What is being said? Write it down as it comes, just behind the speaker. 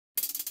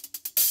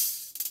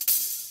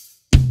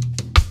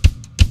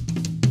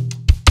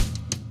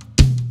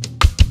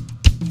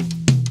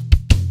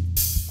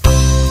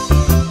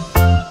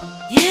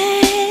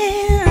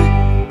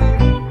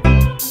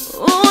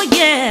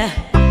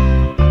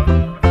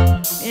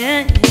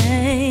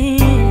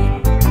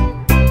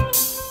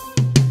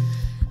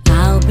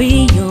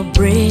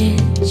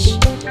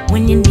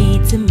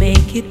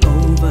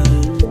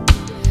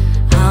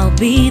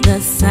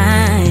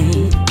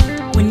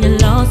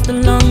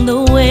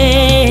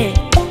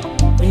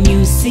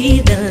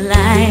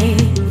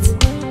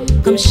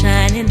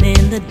shining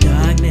in the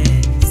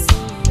darkness.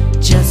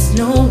 Just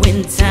know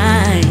in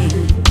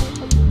time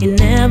you're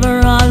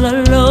never all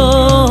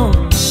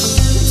alone.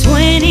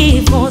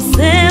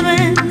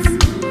 24/7,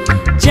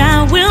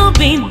 Jah will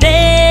be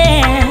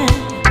there.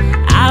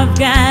 I've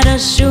got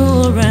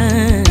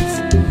assurance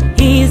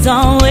He's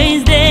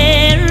always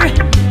there.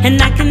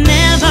 And I can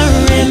never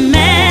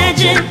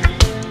imagine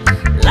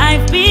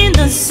life being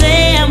the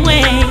same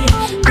way,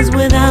 'cause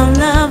without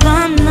love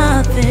I'm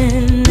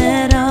nothing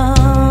at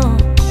all.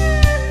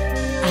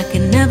 I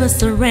can never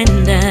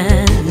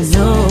surrender,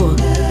 no.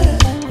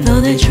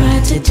 Though they try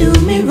to do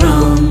me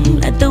wrong,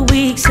 let the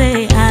weak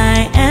say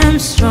I am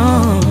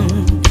strong.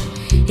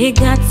 You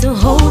got to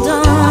hold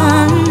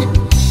on.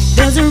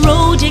 There's a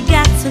road you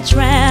got to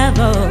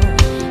travel,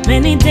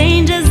 many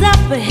dangers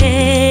up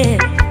ahead,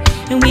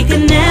 and we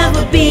can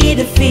never be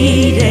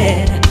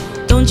defeated.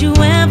 Don't you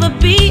ever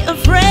be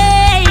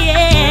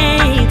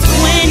afraid.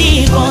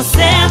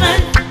 24/7,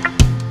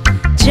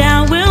 Jah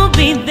will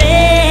be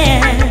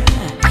there.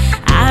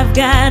 I've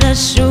got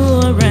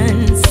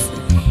assurance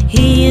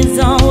He is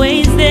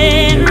always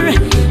there.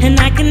 And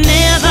I can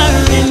never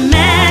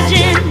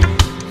imagine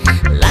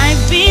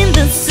life being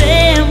the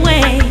same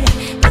way,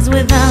 'cause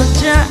without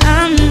Jah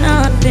I'm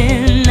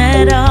nothing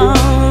at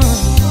all.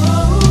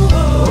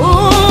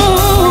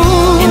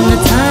 Ooh, in the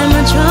time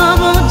of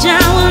trouble,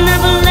 Jah will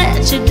never let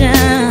you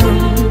down.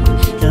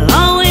 He'll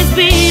always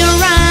be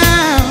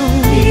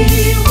around. He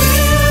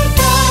will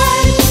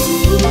guide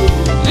you.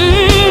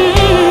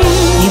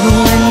 Even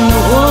when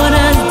the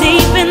water's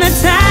deep and the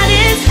tide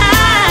is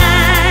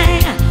high,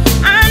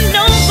 I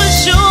know for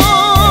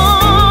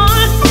sure,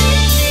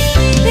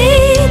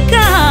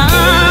 because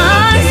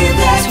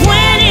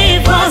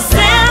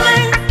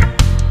 24/7,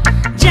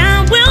 Jah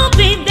will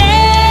be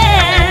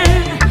there.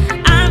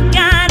 I've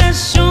got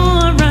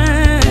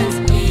assurance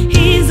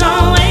He's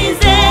always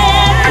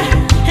there.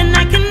 And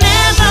I can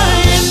never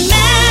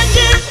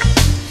imagine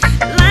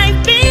life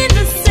being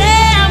the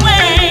same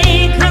way,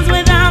 'cause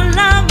without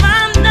love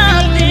I'm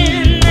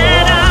nothing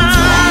at all.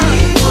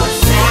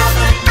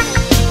 24/7,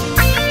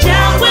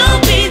 Jah will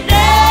be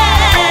there.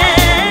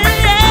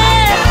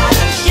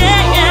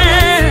 Yeah,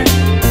 yeah.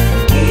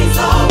 He's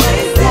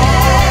always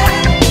there.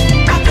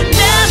 I could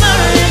never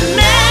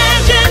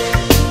imagine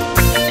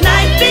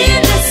life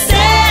being the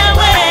same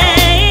way.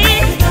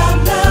 Without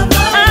love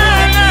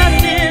I'm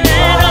nothing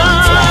at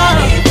all.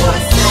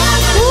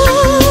 24/7,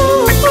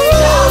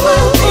 Jah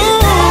will be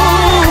there.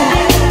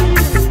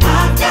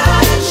 I've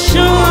got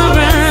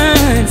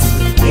assurance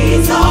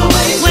He's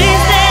always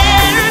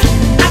there.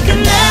 I can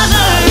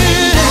never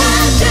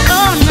imagine,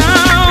 oh no,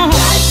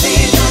 life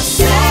being the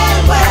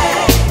same way,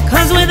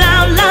 'cause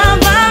without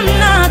love I'm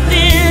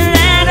nothing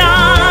at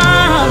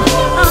all.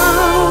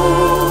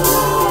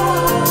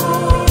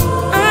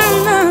 I'm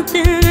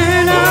nothing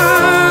at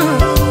all,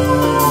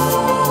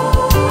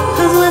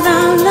 'cause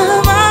without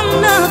love I'm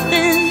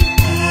nothing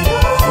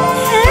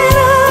at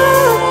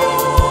all.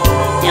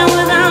 Yeah,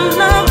 without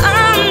love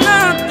I'm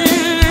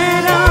nothing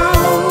at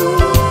all.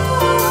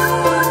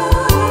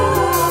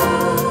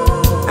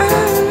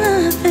 I'm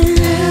nothing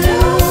at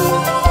all.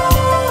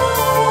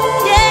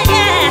 Yeah,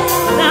 yeah,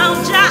 without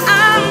Jah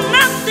I'm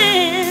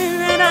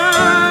nothing at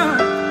all.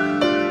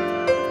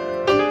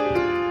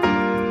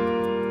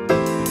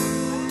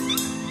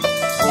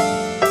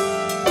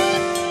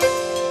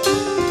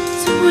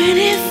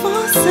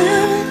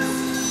 24/7,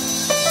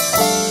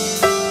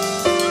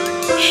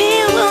 He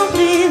will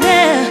be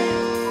there.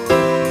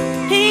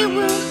 He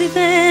will be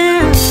there.